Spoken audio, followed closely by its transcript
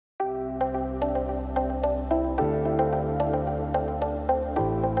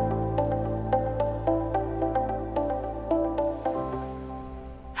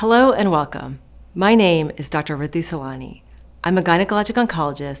Hello and welcome. My name is Dr. Ritu Solani. I'm a gynecologic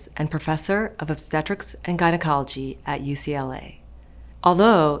oncologist and professor of obstetrics and gynecology at UCLA.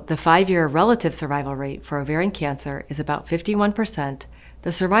 Although the 5-year relative survival rate for ovarian cancer is about 51%,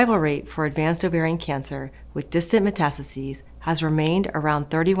 the survival rate for advanced ovarian cancer with distant metastases has remained around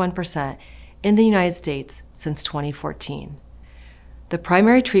 31% in the United States since 2014. The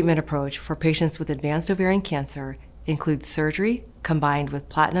primary treatment approach for patients with advanced ovarian cancer includes surgery combined with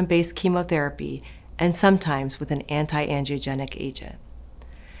platinum-based chemotherapy and sometimes with an anti-angiogenic agent.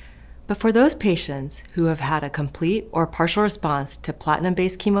 But for those patients who have had a complete or partial response to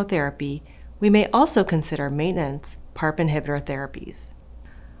platinum-based chemotherapy, we may also consider maintenance PARP inhibitor therapies.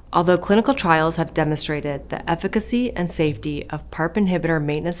 Although clinical trials have demonstrated the efficacy and safety of PARP inhibitor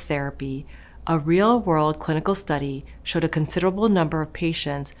maintenance therapy, a real-world clinical study showed a considerable number of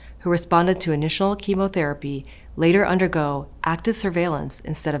patients who responded to initial chemotherapy later undergo active surveillance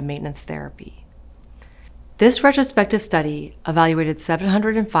instead of maintenance therapy. This retrospective study evaluated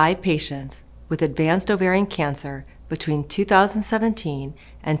 705 patients with advanced ovarian cancer between 2017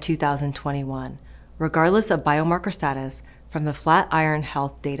 and 2021, regardless of biomarker status, from the Flatiron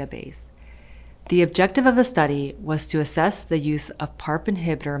Health database. The objective of the study was to assess the use of PARP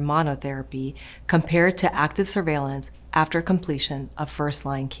inhibitor monotherapy compared to active surveillance after completion of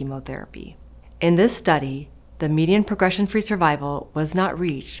first-line chemotherapy. In this study, the median progression-free survival was not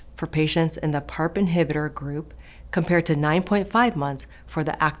reached for patients in the PARP inhibitor group compared to 9.5 months for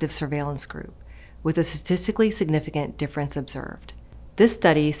the active surveillance group, with a statistically significant difference observed. This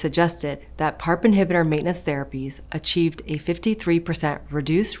study suggested that PARP inhibitor maintenance therapies achieved a 53%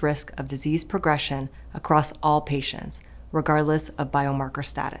 reduced risk of disease progression across all patients, regardless of biomarker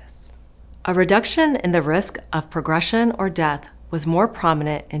status. A reduction in the risk of progression or death was more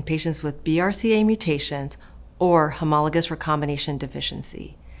prominent in patients with BRCA mutations or homologous recombination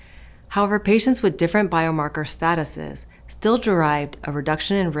deficiency. However, patients with different biomarker statuses still derived a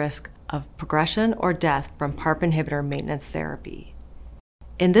reduction in risk of progression or death from PARP inhibitor maintenance therapy.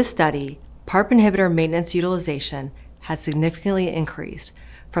 In this study, PARP inhibitor maintenance utilization has significantly increased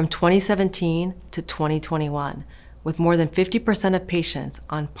from 2017 to 2021, with more than 50% of patients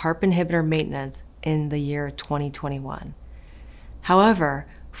on PARP inhibitor maintenance in the year 2021. However,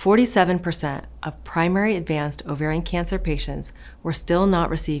 47% of primary advanced ovarian cancer patients were still not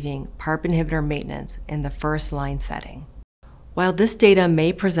receiving PARP inhibitor maintenance in the first-line setting. While this data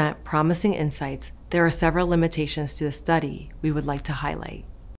may present promising insights, there are several limitations to the study we would like to highlight.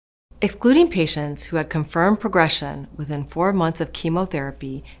 Excluding patients who had confirmed progression within 4 months of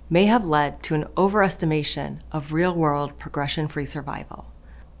chemotherapy may have led to an overestimation of real-world progression-free survival.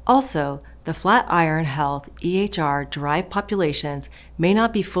 Also, the Flatiron Health EHR-derived populations may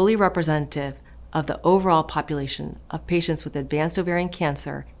not be fully representative of the overall population of patients with advanced ovarian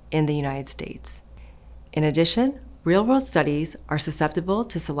cancer in the United States. In addition, real-world studies are susceptible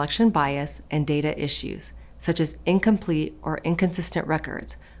to selection bias and data issues, such as incomplete or inconsistent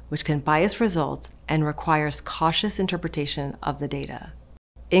records, which can bias results and requires cautious interpretation of the data.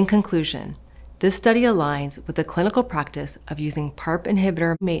 In conclusion, this study aligns with the clinical practice of using PARP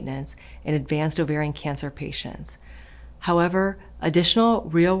inhibitor maintenance in advanced ovarian cancer patients. However, additional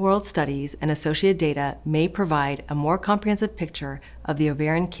real-world studies and associated data may provide a more comprehensive picture of the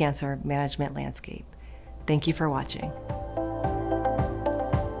ovarian cancer management landscape. Thank you for watching.